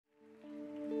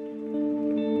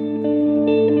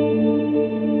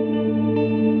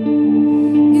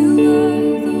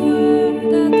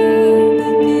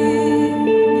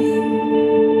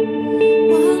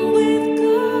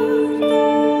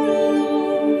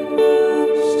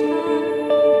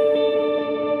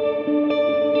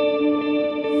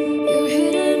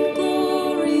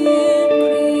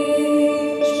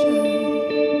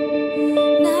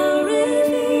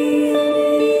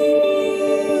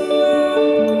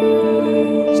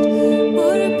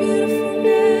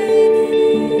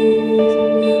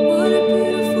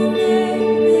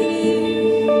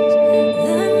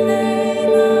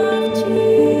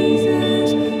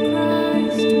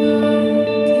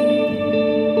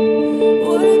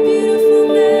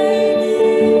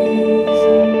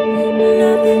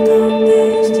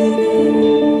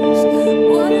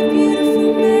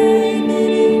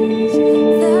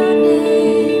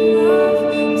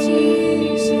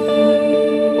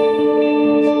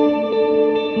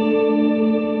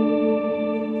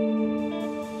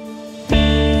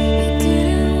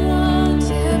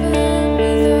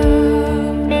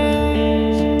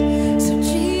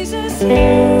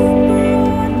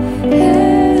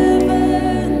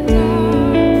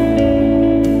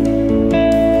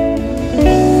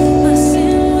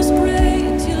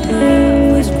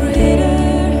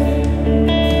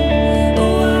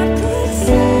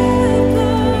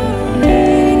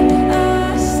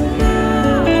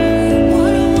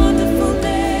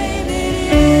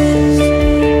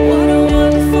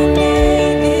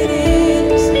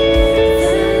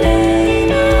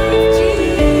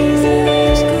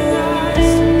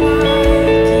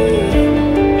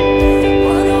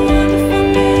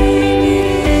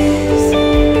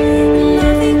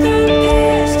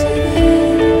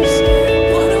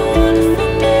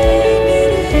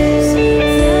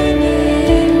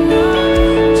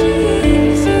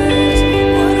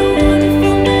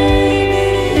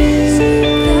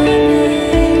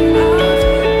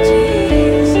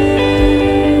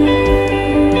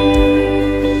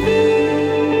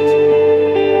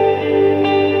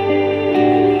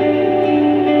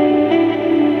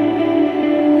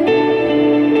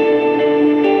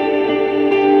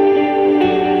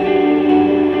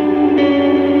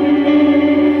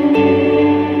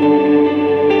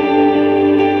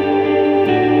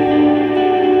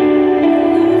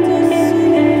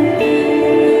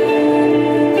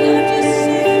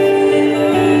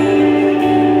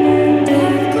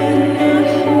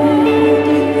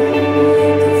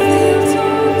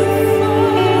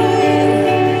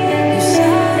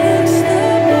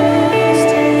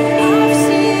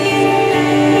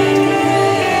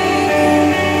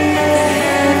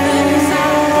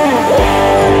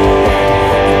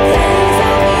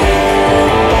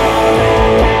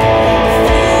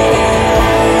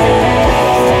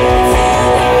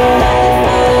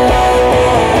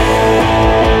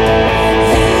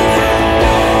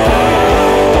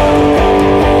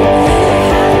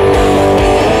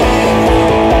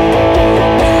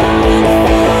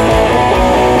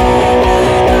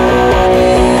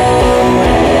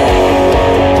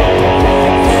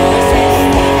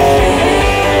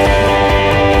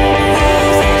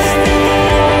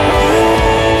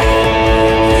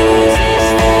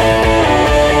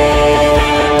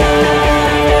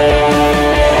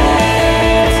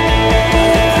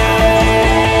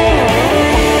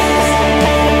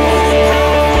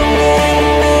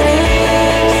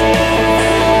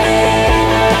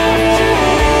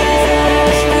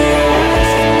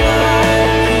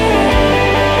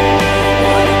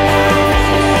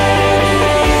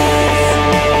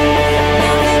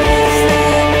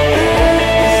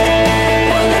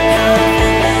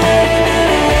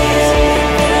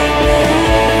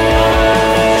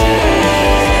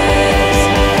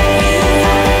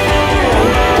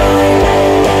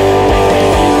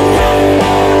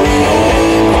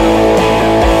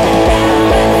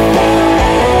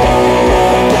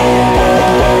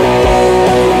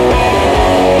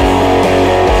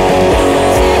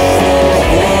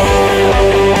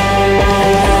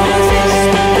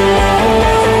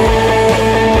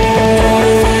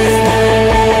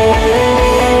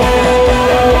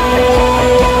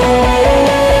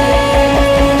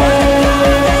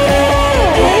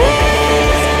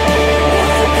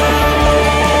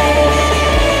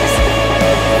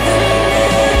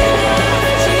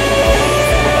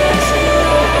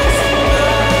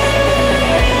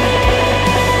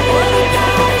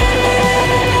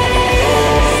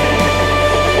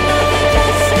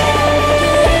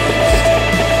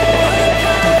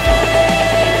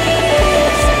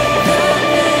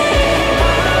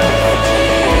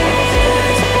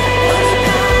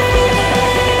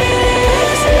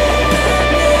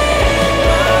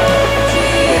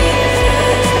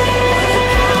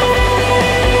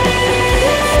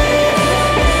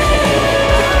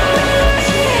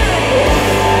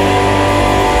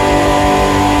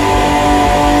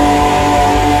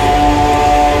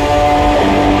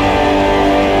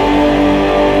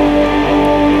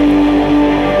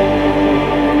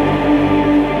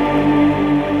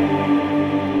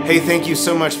Hey, thank you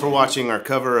so much for watching our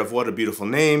cover of What a Beautiful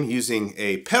Name using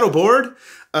a pedal board.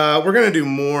 We're gonna do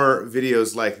more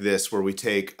videos like this where we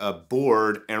take a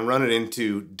board and run it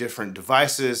into different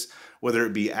devices, whether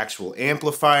it be actual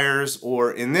amplifiers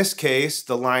or in this case,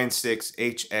 the Line 6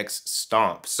 HX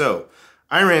Stomp. So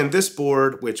I ran this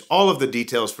board, which all of the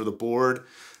details for the board,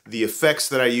 the effects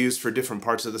that I used for different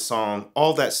parts of the song,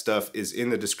 all that stuff is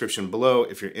in the description below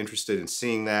if you're interested in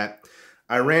seeing that.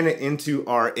 I ran it into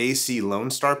our AC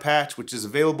Lone Star patch, which is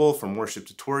available from Worship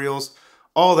Tutorials.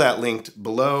 All that linked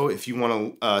below if you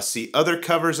want to see other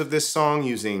covers of this song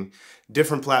using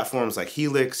different platforms like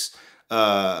Helix,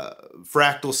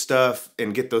 Fractal stuff,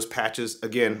 and get those patches.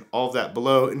 Again, all of that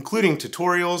below, including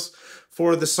tutorials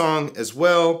for the song as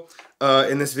well.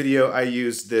 In this video, I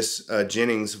used this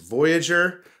Jennings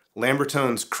Voyager,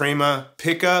 Lambertones Crema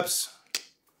pickups.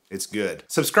 It's good.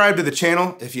 Subscribe to the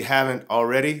channel if you haven't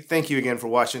already. Thank you again for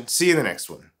watching. See you in the next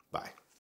one.